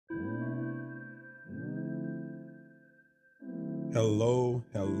Hello,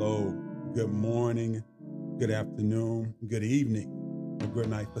 hello. Good morning, good afternoon, good evening, or good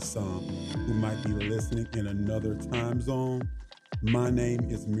night for some who might be listening in another time zone. My name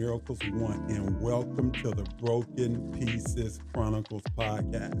is Miracles One, and welcome to the Broken Pieces Chronicles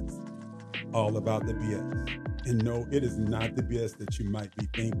podcast, all about the BS. And no, it is not the BS that you might be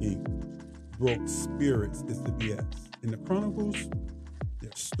thinking. Broke Spirits is the BS. In the Chronicles,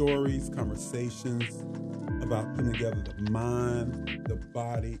 there's stories, conversations about putting together the mind, the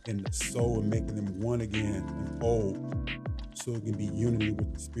body, and the soul and making them one again and whole so it can be unity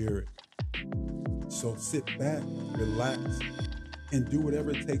with the spirit. So sit back, relax, and do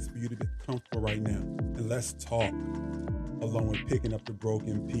whatever it takes for you to be comfortable right now. And let's talk along with picking up the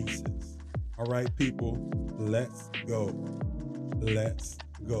broken pieces. All right, people, let's go. Let's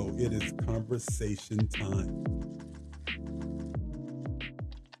go. It is conversation time.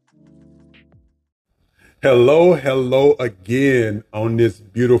 Hello again on this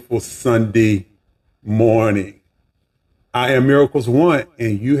beautiful Sunday morning. I am Miracles One,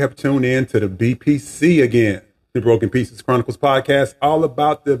 and you have tuned in to the BPC again, the Broken Pieces Chronicles podcast, all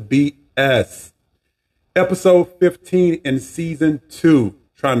about the BS. Episode 15 in season 2,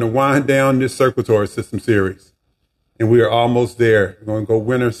 trying to wind down this circulatory system series. And we are almost there. We're going to go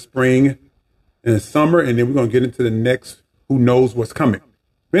winter, spring, and summer, and then we're going to get into the next who knows what's coming.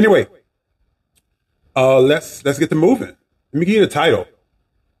 But anyway, let's get to moving. Let me give you the title.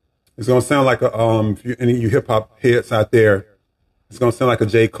 It's gonna sound like a if you any of you hip hop heads out there, it's gonna sound like a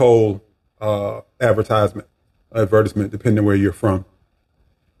J. Cole advertisement, depending where you're from.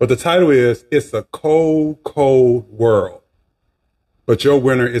 But the title is "It's a Cold, Cold World," but your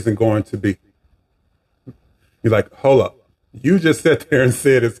winter isn't going to be. You're like, hold up, you just sat there and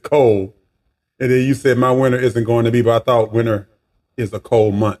said it's cold, and then you said my winter isn't going to be. But I thought winter is a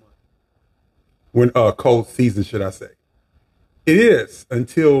cold month. Cold season, should I say. It is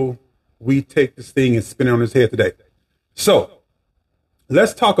until we take this thing and spin it on its head today. So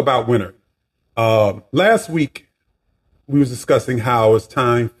let's talk about winter. Last week, we was discussing how it's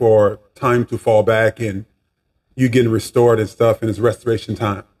time to fall back and you getting restored and stuff, and it's restoration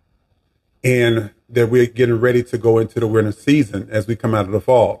time. And that we're getting ready to go into the winter season as we come out of the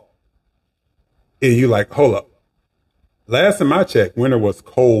fall. And you like, hold up. Last time I checked, winter was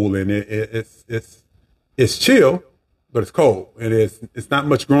cold, and it's chill, but it's cold, and it's not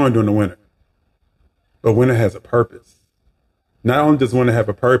much growing during the winter. But winter has a purpose. Not only does winter have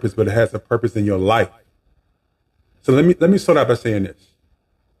a purpose, but it has a purpose in your life. So let me start out by saying this,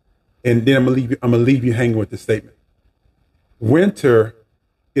 and then I'm gonna leave you hanging with this statement. Winter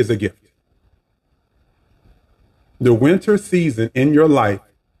is a gift. The winter season in your life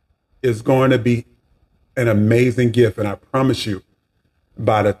is going to be an amazing gift. And I promise you,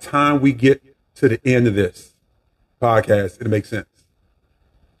 by the time we get to the end of this podcast, it'll make sense.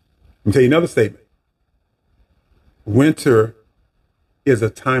 I'll tell you another statement. Winter is a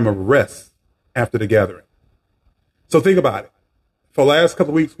time of rest after the gathering. So think about it. For the last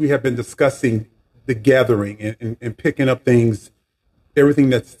couple of weeks, we have been discussing the gathering and picking up things, everything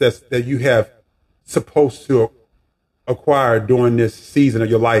that you have supposed to acquire during this season of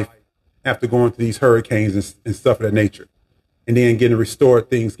your life after going through these hurricanes and stuff of that nature. And then getting restored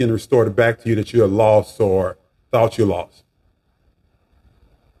back to you that you had lost or thought you lost.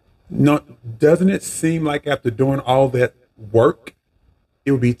 No, doesn't it seem like after doing all that work,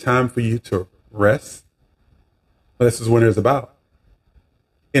 it would be time for you to rest? Well, this is what it's about.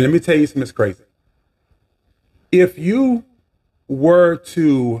 And let me tell you something that's crazy. If you were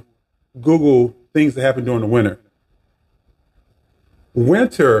to Google things that happen during the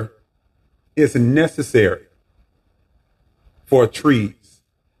winter is necessary for trees.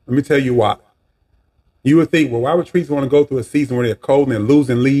 Let me tell you why. You would think, well, why would trees want to go through a season where they're cold and they're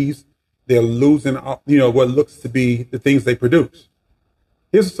losing leaves? They're losing, what looks to be the things they produce.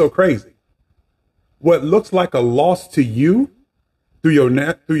 Here's what's so crazy. What looks like a loss to you through your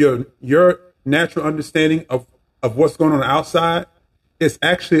natural understanding of what's going on outside is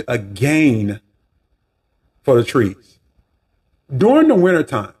actually a gain for the trees. During the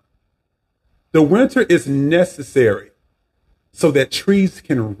wintertime, the winter is necessary so that trees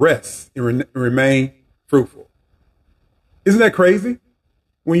can rest and remain fruitful. Isn't that crazy?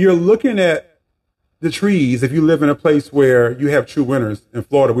 When you're looking at the trees, if you live in a place where you have true winters, in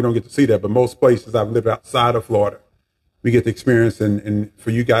Florida, we don't get to see that, but most places I've lived outside of Florida, we get to experience, and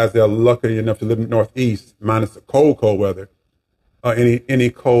for you guys that are lucky enough to live in the Northeast, minus the cold weather, any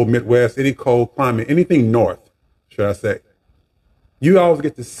cold Midwest, any cold climate, anything north, should I say, you always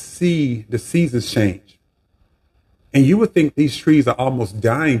get to see the seasons change. And you would think these trees are almost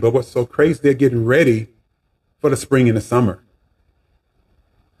dying, but what's so crazy, they're getting ready for the spring and the summer.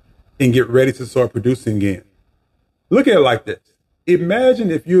 and get ready to start producing again. Look at it like this.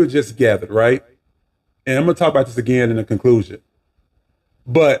 Imagine if you had just gathered, right? And I'm going to talk about this again in the conclusion.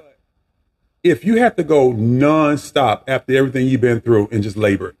 But if you have to go nonstop after everything you've been through and just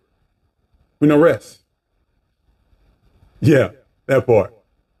labor with no rest. Yeah, that part.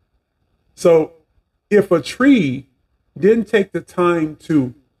 So if a tree didn't take the time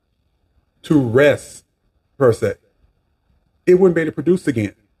to rest, per se, it wouldn't be able to produce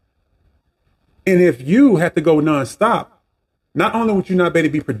again. And if you had to go nonstop, not only would you not be able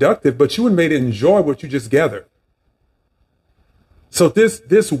to be productive, but you wouldn't be able to enjoy what you just gathered. So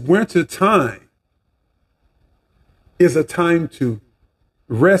this winter time is a time to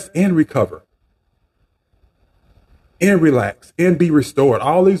rest and recover and relax and be restored.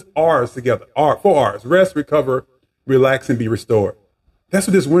 All these R's together, four R's: rest, recover, relax, and be restored. That's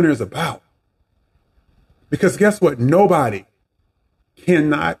what this winter is about. Because guess what? Nobody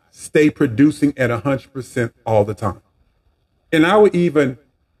cannot stay producing at 100% all the time. And I'll even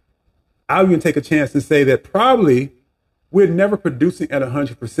take a chance and say that probably we're never producing at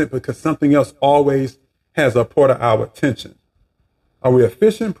 100% because something else always has a part of our attention. Are we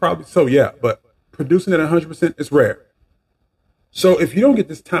efficient? Probably so, yeah. But producing at 100% is rare. So if you don't get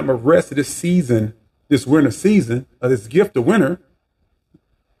this time of rest, this season, this winter season, or this gift of winter,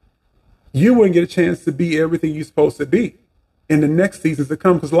 you wouldn't get a chance to be everything you're supposed to be in the next seasons to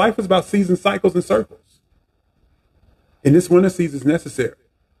come, because life is about season cycles and circles. And this winter season is necessary,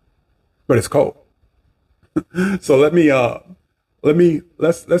 but it's cold. So let's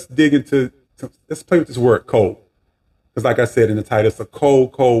dig into, let's play with this word cold. Because like I said in the title, it's a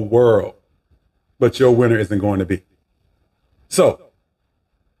cold, cold world, but your winter isn't going to be. So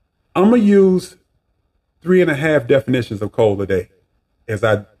I'm going to use 3.5 definitions of cold today as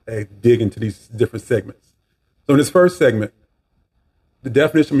I dig into these different segments. So in this first segment, the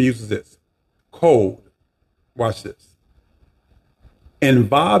definition I'm going to use is this: cold, watch this,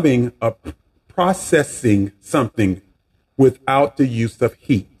 involving processing something without the use of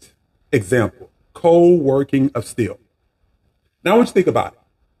heat. Example, cold working of steel. Now I want you to think about it.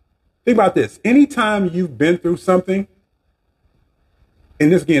 Think about this. Anytime you've been through something,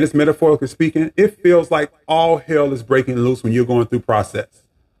 and this again, it's metaphorically speaking, it feels like all hell is breaking loose when you're going through process.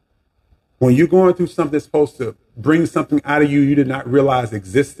 When you're going through something that's supposed to bring something out of you you did not realize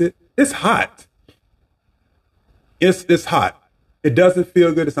existed, it's hot. It's hot. It doesn't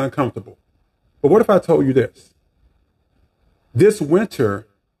feel good. It's uncomfortable. But what if I told you this? This winter,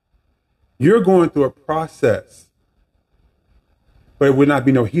 you're going through a process, but it would not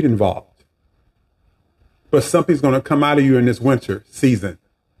be no heat involved. But something's going to come out of you in this winter season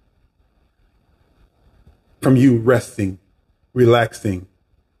from you resting, relaxing,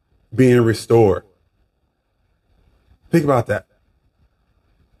 being restored. Think about that.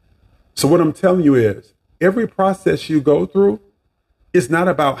 So what I'm telling you is, every process you go through is not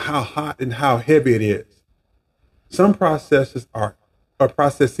about how hot and how heavy it is. Some processes are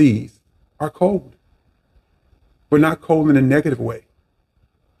cold, but not cold in a negative way.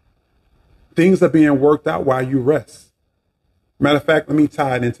 Things are being worked out while you rest. Matter of fact, let me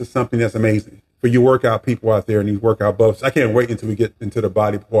tie it into something that's amazing for you workout people out there and these workout buffs. I can't wait until we get into the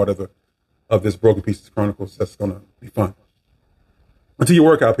body part of this Broken Pieces Chronicles. That's going to be fun. Until you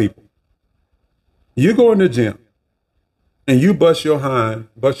workout people, you go in the gym and you bust your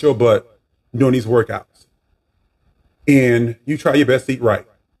butt doing these workouts, and you try your best to eat right.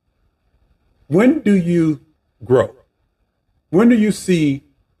 When do you grow? When do you see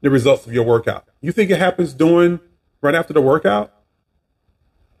the results of your workout? You think it happens right after the workout?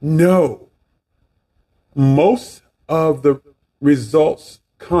 No. Most of the results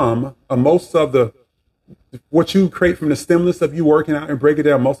come, most of what you create from the stimulus of you working out and breaking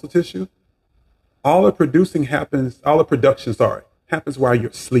down muscle tissue, all the production happens while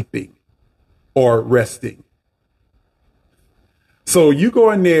you're sleeping or resting. So you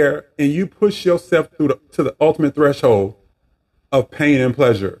go in there and you push yourself to the ultimate threshold of pain and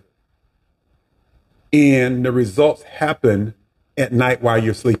pleasure. And the results happen at night while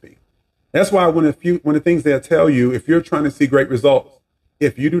you're sleeping. That's why one of the things they'll tell you, if you're trying to see great results,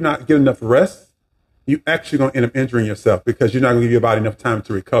 if you do not get enough rest, you're actually going to end up injuring yourself because you're not going to give your body enough time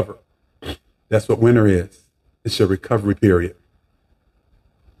to recover. That's what winter is. It's your recovery period.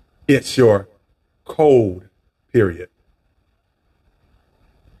 It's your cold period.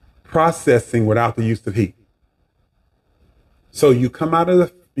 Processing without the use of heat. So you come out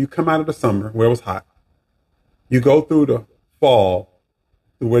of the summer where it was hot. You go through the fall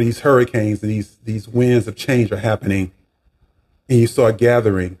where these hurricanes and these winds of change are happening, and you start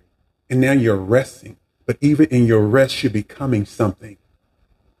gathering, and now you're resting. But even in your rest, you're becoming something.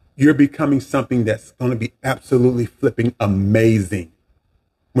 you're becoming something that's going to be absolutely flipping amazing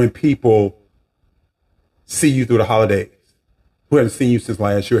when people see you through the holidays, who haven't seen you since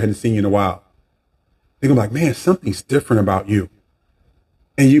last year, hadn't seen you in a while. They're going to be like, man, something's different about you.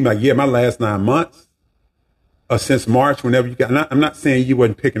 And you're like, yeah, my last 9 months, since March, whenever you got, I'm not saying you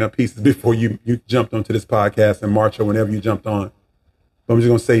wasn't picking up pieces before you jumped onto this podcast in March or whenever you jumped on. But I'm just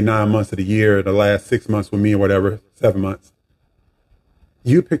going to say 9 months of the year, the last 6 months with me or whatever, 7 months.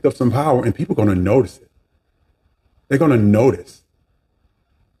 You picked up some power and people are going to notice it. They're going to notice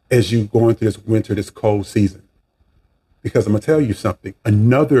as you going through this winter, this cold season. Because I'm going to tell you something.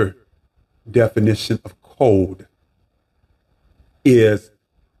 Another definition of cold is,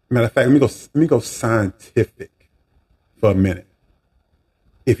 matter of fact, let me go scientific for a minute.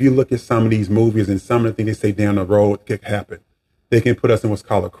 If you look at some of these movies and some of the things they say down the road could happen, they can put us in what's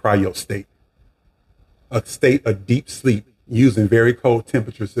called a cryo state, a state of deep sleep using very cold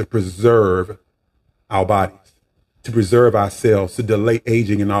temperatures to preserve our bodies, to preserve our cells, to delay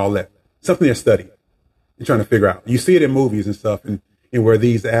aging and all that. Something they're studying and trying to figure out. You see it in movies and stuff, and where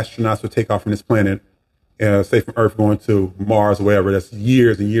these astronauts would take off from this planet, say from Earth going to Mars or wherever. That's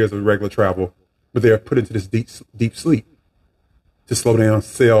years and years of regular travel, but they're put into this deep sleep to slow down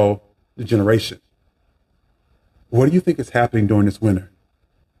cell degeneration. What do you think is happening during this winter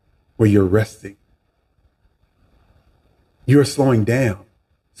where you're resting? You're slowing down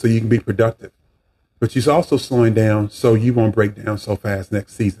so you can be productive, but you're also slowing down so you won't break down so fast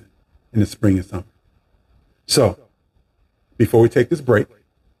next season in the spring and summer. So before we take this break,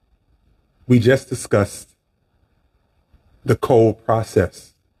 we just discussed the cold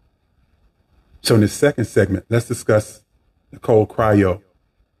process. So in the second segment, let's discuss the cold cryo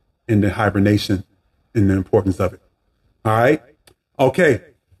and the hibernation and the importance of it. All right. Okay.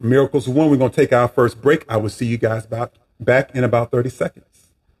 Miracles One. We're going to take our first break. I will see you guys back in about 30 seconds.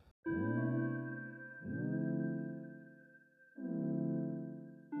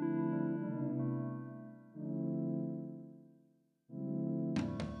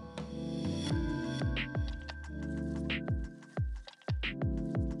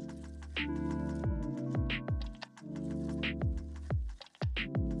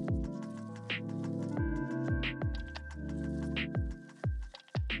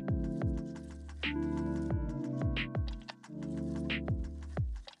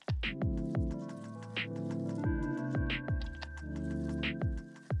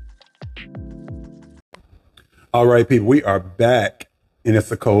 All right, people, we are back, and it's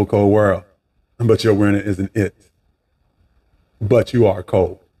a cold, cold world. But your winter isn't it. But you are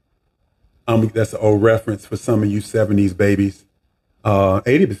cold. That's an old reference for some of you 70s babies.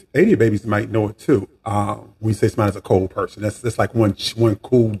 80 babies might know it too. We say somebody's a cold person. That's like one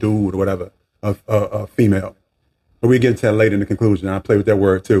cool dude or whatever, a female. But we get into that later in the conclusion. I play with that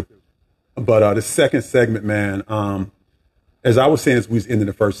word too. But the second segment, man, as I was saying as we was ending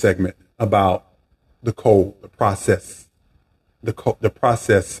the first segment about the cold, the process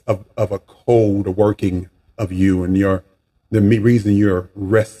of a cold working of you and the reason you're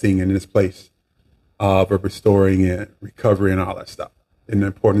resting in this place of restoring and recovery and all that stuff, and the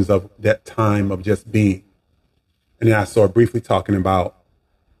importance of that time of just being. And then I started briefly talking about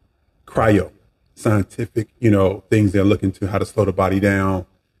cryo, scientific, things they're looking to how to slow the body down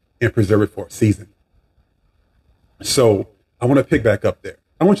and preserve it for a season. So I want to pick back up there.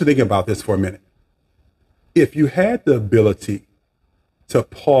 I want you to think about this for a minute. If you had the ability to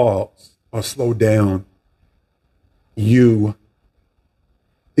pause or slow down, you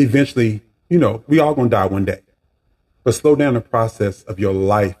eventually, we all going to die one day, but slow down the process of your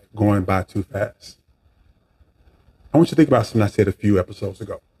life going by too fast. I want you to think about something I said a few episodes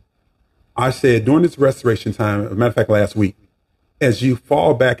ago. I said during this restoration time, as a matter of fact, last week, as you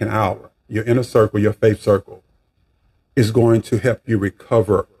fall back an hour, your inner circle, your faith circle is going to help you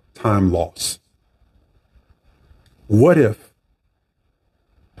recover time lost. What if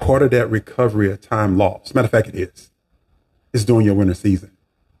part of that recovery of time lost, matter of fact, it is during your winter season?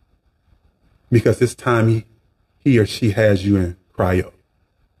 Because this time he or she has you in cryo,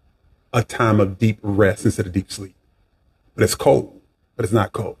 a time of deep rest instead of deep sleep. But it's cold, but it's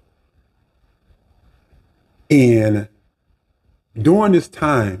not cold. And during this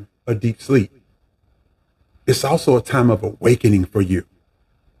time of deep sleep, it's also a time of awakening for you.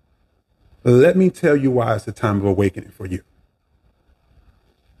 Let me tell you why it's a time of awakening for you.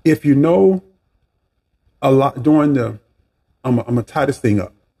 If you know a lot during I'm going to tie this thing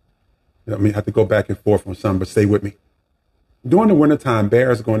up. I have to go back and forth on some, but stay with me. During the wintertime,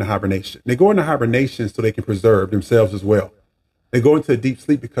 bears go into hibernation. They go into hibernation so they can preserve themselves as well. They go into a deep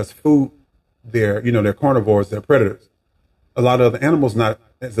sleep because food, they're carnivores, they're predators. They go into a deep sleep so they can preserve themselves as well. They go into a deep sleep because food, they're carnivores, they're predators. They go into a deep sleep because food, they're predators. They go into a deep sleep because food, they're carnivores, they're predators. They go into a deep sleep because food, they're a lot of other animals not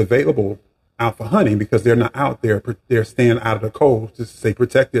as available out for hunting because they're not out there. They're staying out of the cold to stay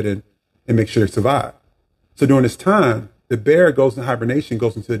protected and make sure they survive. So during this time, the bear goes in hibernation,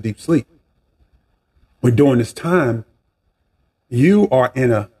 goes into a deep sleep. But during this time, you are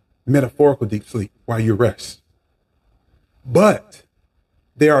in a metaphorical deep sleep while you rest. But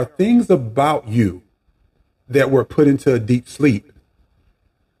there are things about you that were put into a deep sleep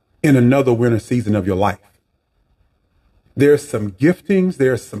in another winter season of your life. There's some giftings,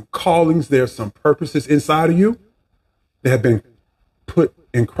 there's some callings, there's some purposes inside of you that have been put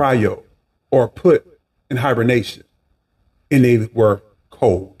in cryo or put in hibernation, and they were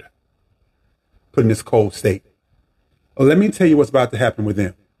cold, put in this cold state. Well, let me tell you what's about to happen with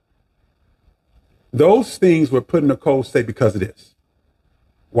them. Those things were put in a cold state because of this.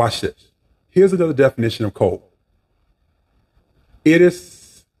 Watch this. Here's another definition of cold. It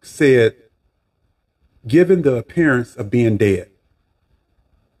is said, given the appearance of being dead.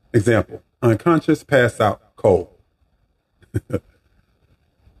 Example, unconscious, passed out, cold.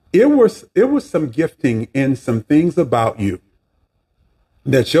 It was some gifting and some things about you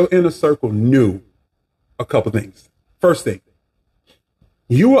that your inner circle knew a couple things. First thing,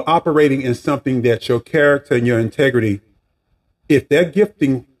 you were operating in something that your character and your integrity, if that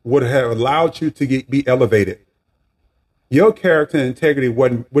gifting would have allowed you to be elevated, your character and integrity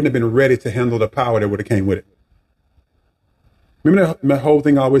wouldn't have been ready to handle the power that would have came with it. Remember the whole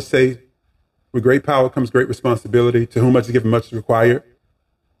thing I always say, with great power comes great responsibility. To whom much is given, much is required.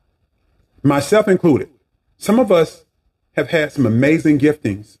 Myself included. Some of us have had some amazing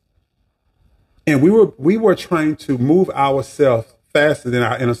giftings, and we were trying to move ourselves faster than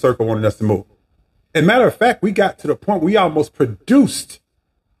our inner circle wanted us to move. As a matter of fact, we got to the point we almost produced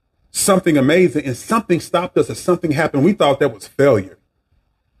something amazing, and something stopped us, or something happened. We thought that was failure.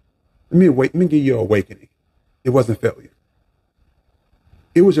 Let me give you an awakening. It wasn't failure.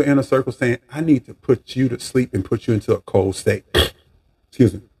 It was your inner circle saying, I need to put you to sleep and put you into a cold state.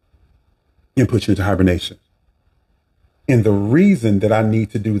 Excuse me. And put you into hibernation. And the reason that I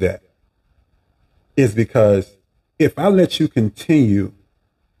need to do that is because if I let you continue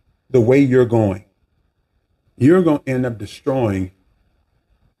the way you're going to end up destroying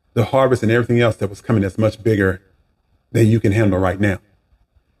the harvest and everything else that was coming that's much bigger than you can handle right now.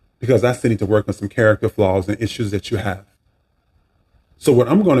 Because I still need to work on some character flaws and issues that you have. So what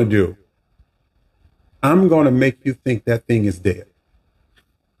I'm going to do, I'm going to make you think that thing is dead.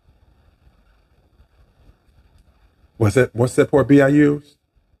 What's that part B I used?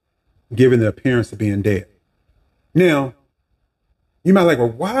 Giving the appearance of being dead. Now, you might be like, well,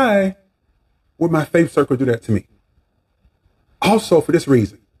 why would my faith circle do that to me? Also, for this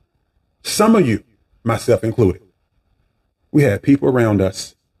reason, some of you, myself included, we had people around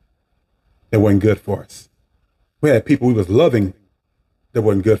us that wasn't good for us. We had people we was loving that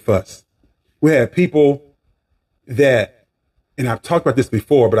wasn't good for us. We had people that, and I've talked about this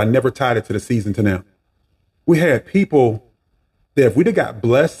before, but I never tied it to the season to now. We had people that if we'd have got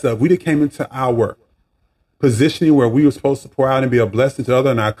blessed, if we'd have came into our positioning where we were supposed to pour out and be a blessing to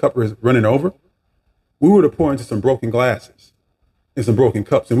others and our cup was running over, we would have poured into some broken glasses and some broken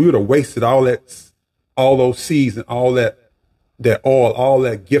cups, and we would have wasted all those seeds and all that oil, all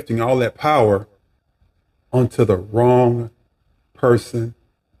that gifting, all that power onto the wrong person,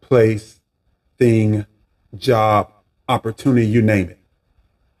 place, thing, job, opportunity, you name it.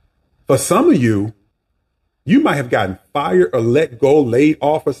 For some of you, you might have gotten fired or let go, laid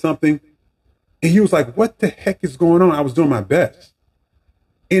off or something. And you was like, what the heck is going on? I was doing my best.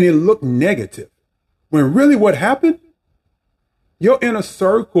 And it looked negative. When really what happened, your inner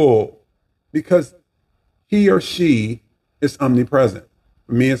circle, because he or she is omnipresent.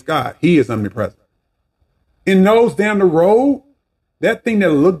 For me, it's God. He is omnipresent. And knows down the road, that thing that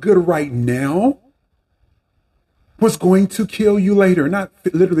looked good right now was going to kill you later. Not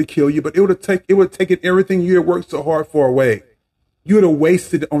literally kill you, but it would have taken everything you had worked so hard for away. You would have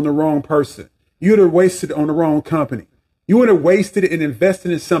wasted it on the wrong person. You would have wasted it on the wrong company. You would have wasted it and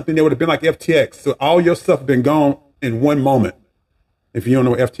invested in something that would have been like FTX. So all your stuff had been gone in one moment. If you don't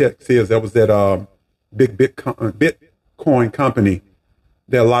know what FTX is, that was that big Bitcoin company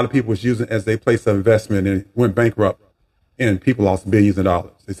that a lot of people was using as their place of investment, and it went bankrupt and people lost billions of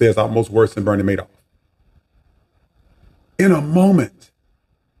dollars. They say it's almost worse than Bernie Madoff. In a moment.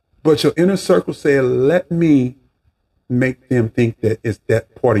 But your inner circle said, let me make them think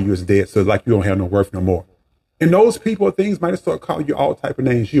that part of you is dead. So like you don't have no worth no more. And those people or things might start calling you all type of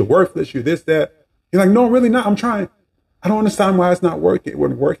names. You're worthless. You're this, that. You're like, no, really not. I'm trying. I don't understand why it's not working. It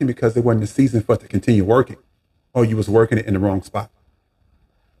wasn't working because it wasn't the season for it to continue working. Or you was working it in the wrong spot.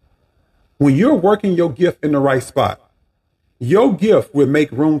 When you're working your gift in the right spot, Your gift will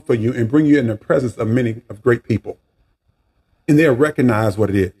make room for you and bring you in the presence of many of great people. And they'll recognize what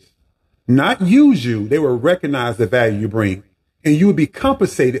it is. Not use you, they will recognize the value you bring. And you will be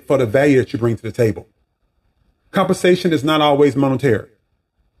compensated for the value that you bring to the table. Compensation is not always monetary.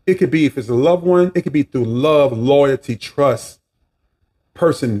 It could be, if it's a loved one, it could be through love, loyalty, trust,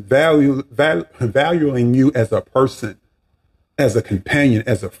 person valuing you as a person, as a companion,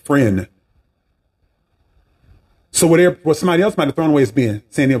 as a friend. So what somebody else might have thrown away as being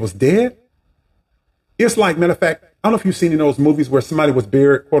saying it was dead. It's like, matter of fact, I don't know if you've seen in those movies where somebody was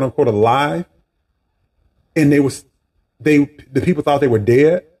buried, quote unquote, alive, and the people thought they were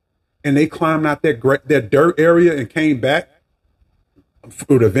dead, and they climbed out that dirt area and came back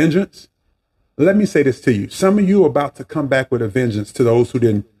with a vengeance. Let me say this to you. Some of you are about to come back with a vengeance to those who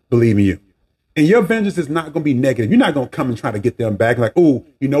didn't believe in you. And your vengeance is not going to be negative. You're not going to come and try to get them back like, oh,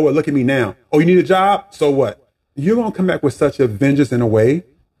 you know what? Look at me now. Oh, you need a job? So what? You're going to come back with such a vengeance in a way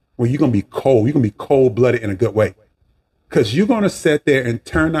where you're going to be cold. You're going to be cold-blooded in a good way. Because you're going to sit there and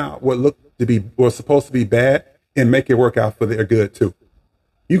turn out what's supposed to be bad and make it work out for their good too.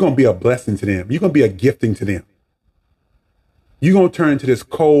 You're going to be a blessing to them. You're going to be a gifting to them. You're going to turn into this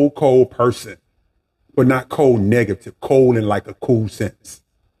cold person, but not cold negative, cold in like a cool sense,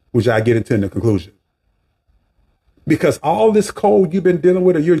 which I get into in the conclusion. Because all this cold you've been dealing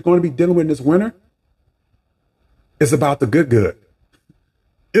with, or you're going to be dealing with this winter, is about the good.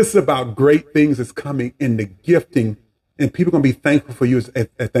 It's about great things that's coming in the gifting, and people are going to be thankful for you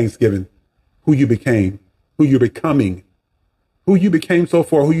at Thanksgiving, who you became, who you're becoming, who you became so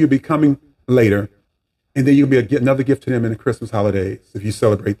far, who you're becoming later. And then you'll be another gift to them in the Christmas holidays, if you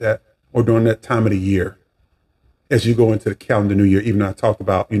celebrate that, or during that time of the year, as you go into the calendar New Year. Even though I talked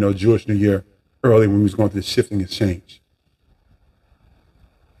about, Jewish New Year early when we was going through the shifting exchange.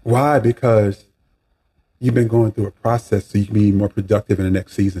 Why? Because you've been going through a process so you can be more productive in the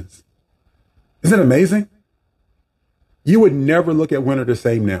next seasons. Isn't it amazing? You would never look at winter the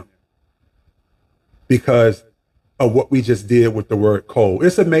same now because of what we just did with the word cold.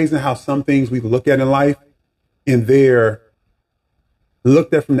 It's amazing how some things we look at in life and they're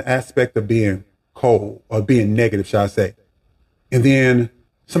looked at from the aspect of being cold or being negative, shall I say. And then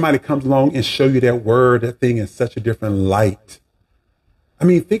somebody comes along and show you that word, that thing in such a different light. I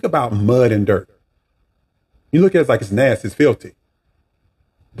mean, think about mud and dirt. You look at it like it's nasty, it's filthy.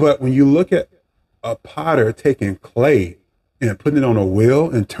 But when you look at a potter taking clay and putting it on a wheel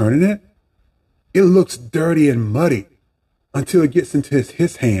and turning it, it looks dirty and muddy until it gets into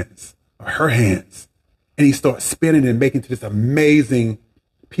his hands or her hands. And he starts spinning and making to this amazing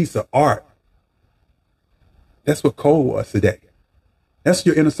piece of art. That's what cold was today. That's what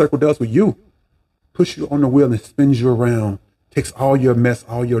your inner circle does with you. Push you on the wheel and spins you around, takes all your mess,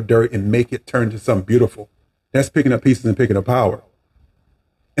 all your dirt, and make it turn to something beautiful. That's picking up pieces and picking up power.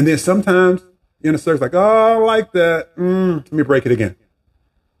 And then sometimes the inner circle's like, oh, I like that. Let me break it again.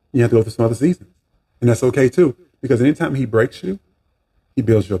 You have to go through some other seasons. And that's okay too, because anytime he breaks you, he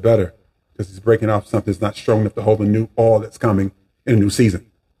builds you better because he's breaking off something that's not strong enough to hold the new oil that's coming in a new season.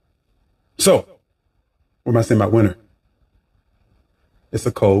 So, what am I saying about winter? It's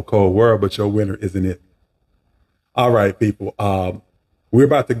a cold, cold world, but your winter isn't it. All right, people. We're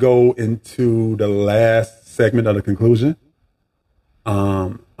about to go into the last segment of the conclusion.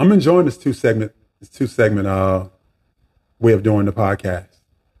 I'm enjoying this two segment way of doing the podcast.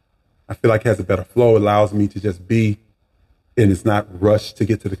 I feel like it has a better flow. It allows me to just be, and it's not rushed to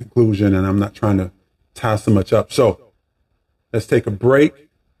get to the conclusion, and I'm not trying to tie so much up. So let's take a break.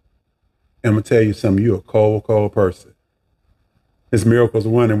 And I'm going to tell you something. You're a cold, cold person. It's Miracles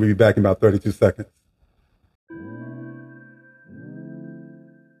One, and we'll be back in about 32 seconds.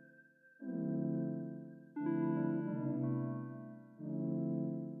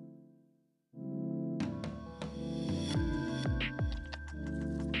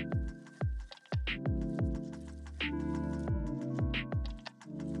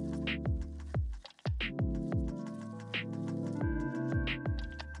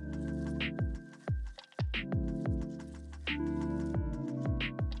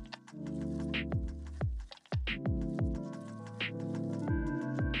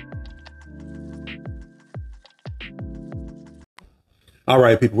 All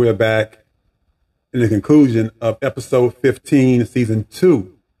right, people, we're back in the conclusion of episode 15, season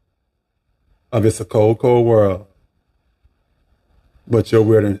 2 of It's a Cold, Cold World. But your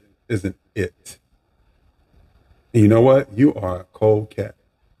weird isn't it. And you know what? You are a cold cat.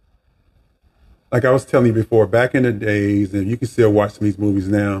 Like I was telling you before, back in the days, and you can still watch these movies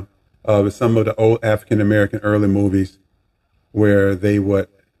now, some of the old African-American early movies where they would,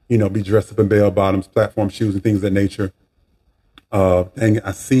 be dressed up in bell bottoms, platform shoes, and things of that nature. Dang it,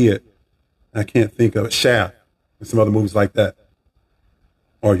 I see it. I can't think of it. Shaft and some other movies like that.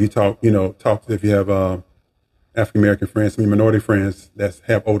 Or you talk if you have African American friends, some minority friends that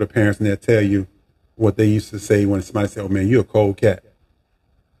have older parents, and they'll tell you what they used to say when somebody said, "Oh man, you're a cold cat.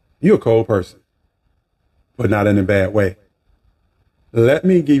 You're a cold person," but not in a bad way. Let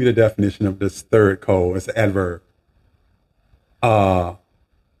me give you the definition of this third cold. It's an adverb.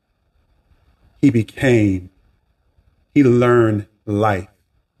 He learned life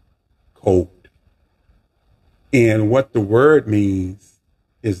cold. And what the word means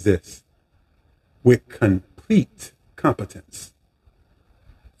is this: with complete competence,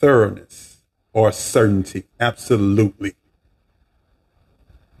 thoroughness, or certainty. Absolutely.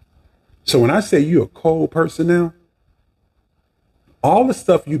 So when I say you're a cold person now, all the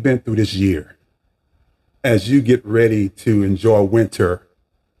stuff you've been through this year, as you get ready to enjoy winter,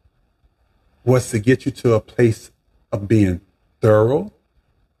 was to get you to a place of being thorough,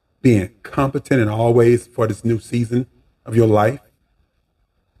 being competent in all ways for this new season of your life,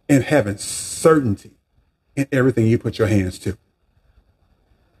 and having certainty in everything you put your hands to.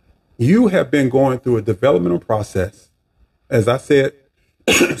 You have been going through a developmental process, as I said,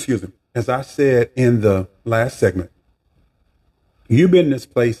 excuse me, as I said in the last segment. You've been in this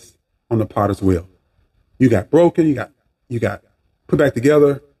place on the potter's wheel. You got broken, you got put back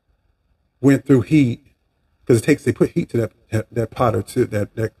together, went through heat, because they put heat to that pot or to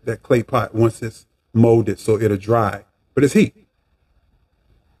that clay pot once it's molded so it'll dry. But it's heat.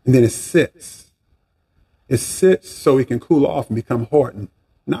 And then it sits. It sits so it can cool off and become hardened.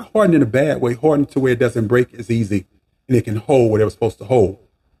 Not hardened in a bad way, hardened to where it doesn't break as easy and it can hold what it was supposed to hold.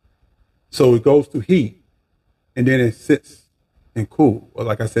 So it goes through heat and then it sits and cool. Or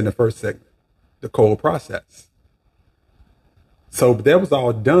like I said in the first segment, the cold process. So that was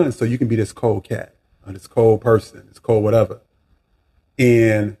all done so you can be this cold cat or this cold person, this cold whatever.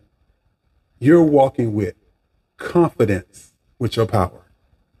 And you're walking with confidence with your power.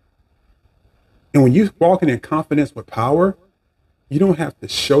 And when you're walking in confidence with power, you don't have to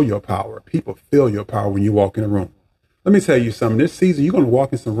show your power. People feel your power when you walk in a room. Let me tell you something. This season, you're going to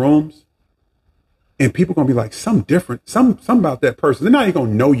walk in some rooms and people are going to be like, something different, something about that person. They're not even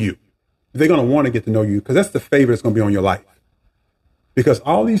going to know you. They're going to want to get to know you because that's the favor that's going to be on your life. Because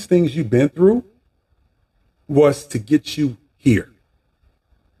all these things you've been through was to get you here,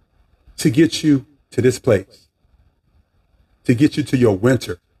 to get you to this place, to get you to your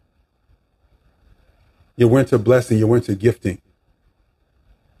winter blessing, your winter gifting.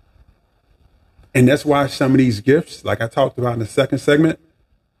 And that's why some of these gifts, like I talked about in the second segment,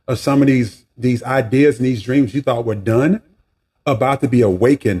 are some of these ideas and these dreams you thought were done, about to be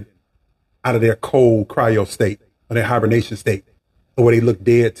awakened out of their cold cryo state or their hibernation state, or where they look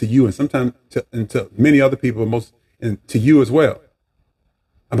dead to you and sometimes to many other people, and to you as well,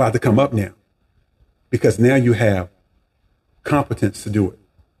 about to come up now. Because now you have competence to do it.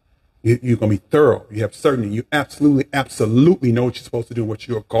 You're going to be thorough. You have certainty. You absolutely know what you're supposed to do, what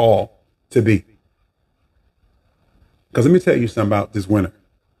you're called to be. Because let me tell you something about this winter.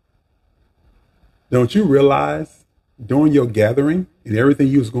 Don't you realize during your gathering and everything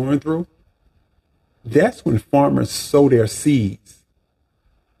you was going through, that's when farmers sow their seeds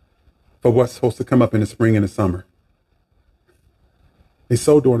for what's supposed to come up in the spring and the summer. They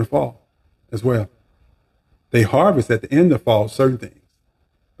sow during the fall as well. They harvest at the end of fall certain things.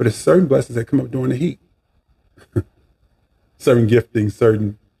 But there's certain blessings that come up during the heat. Certain giftings,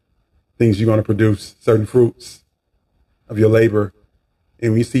 certain things you're going to produce, certain fruits of your labor.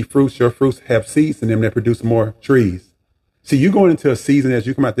 And when you see fruits, your fruits have seeds in them that produce more trees. See, you're going into a season as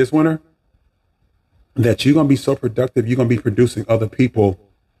you come out this winter that you're going to be so productive, you're going to be producing other people.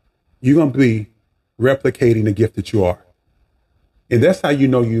 You're going to be replicating the gift that you are. And that's how you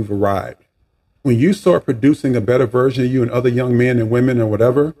know you've arrived. When you start producing a better version of you and other young men and women or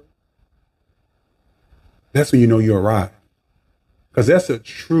whatever, that's when you know you arrived. Because that's a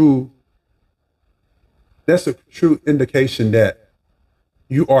true indication that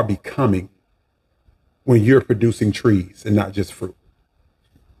you are becoming when you're producing trees and not just fruit.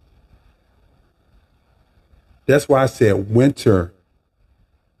 That's why I said winter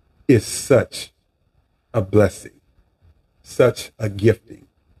is such a blessing, such a gifting,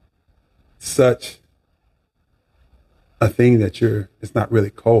 such a thing that it's not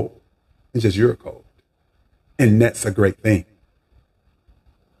really cold. It's just you're cold. And that's a great thing.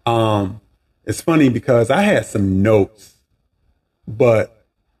 It's funny because I had some notes, but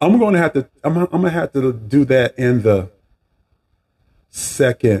I'm going to have to do that in the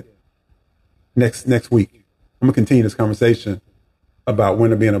second next week. I'm going to continue this conversation about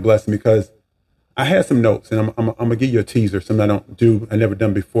winter being a blessing because I had some notes, and I'm going to give you a teaser, something I never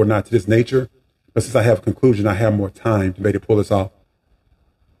done before, not to this nature. But since I have a conclusion, I have more time to maybe pull this off.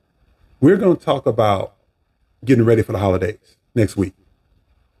 We're going to talk about getting ready for the holidays next week.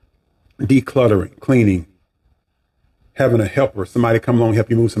 Decluttering, cleaning, having a helper, somebody come along and help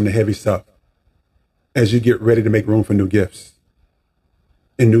you move some of the heavy stuff as you get ready to make room for new gifts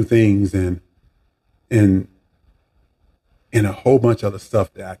and new things and a whole bunch of other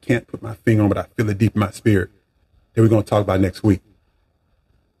stuff that I can't put my finger on, but I feel it deep in my spirit that we're going to talk about next week.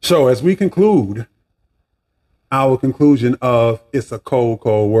 So as we conclude our conclusion of it's a cold,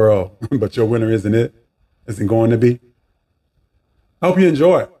 cold world, but your winter isn't it? Isn't going to be? I hope you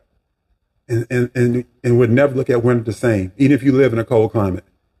enjoy it. And would never look at winter the same, even if you live in a cold climate,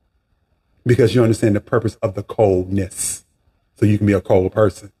 because you understand the purpose of the coldness, so you can be a cold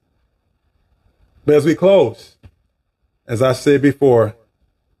person. But as we close, as I said before,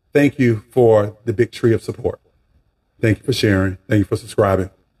 thank you for the big tree of support. Thank you for sharing. Thank you for subscribing.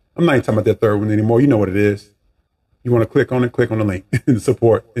 I'm not even talking about that third one anymore. You know what it is. You want to click on the link and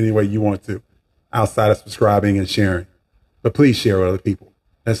support any way you want to, outside of subscribing and sharing. But please share with other people.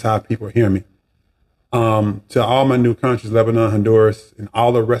 That's how people hear me. To all my new countries, Lebanon, Honduras, and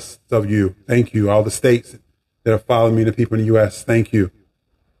all the rest of you, thank you. All the states that are following me, the people in the U.S., thank you.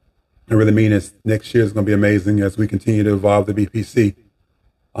 I really mean it. Next year is going to be amazing as we continue to evolve the BPC.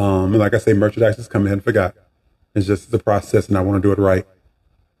 And like I say, merchandise is coming. I hadn't forgot. It's just the process, and I want to do it right.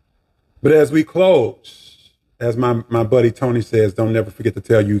 But as we close, as my buddy Tony says, don't never forget to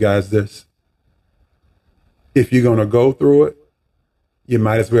tell you guys this. If you're going to go through it, you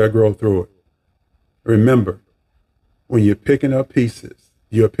might as well grow through it. Remember, when you're picking up pieces,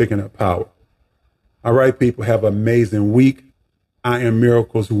 you're picking up power. All right, people, have an amazing week. I am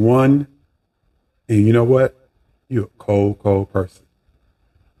Miracles One. And you know what? You're a cold, cold person.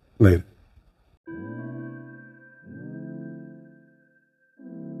 Later.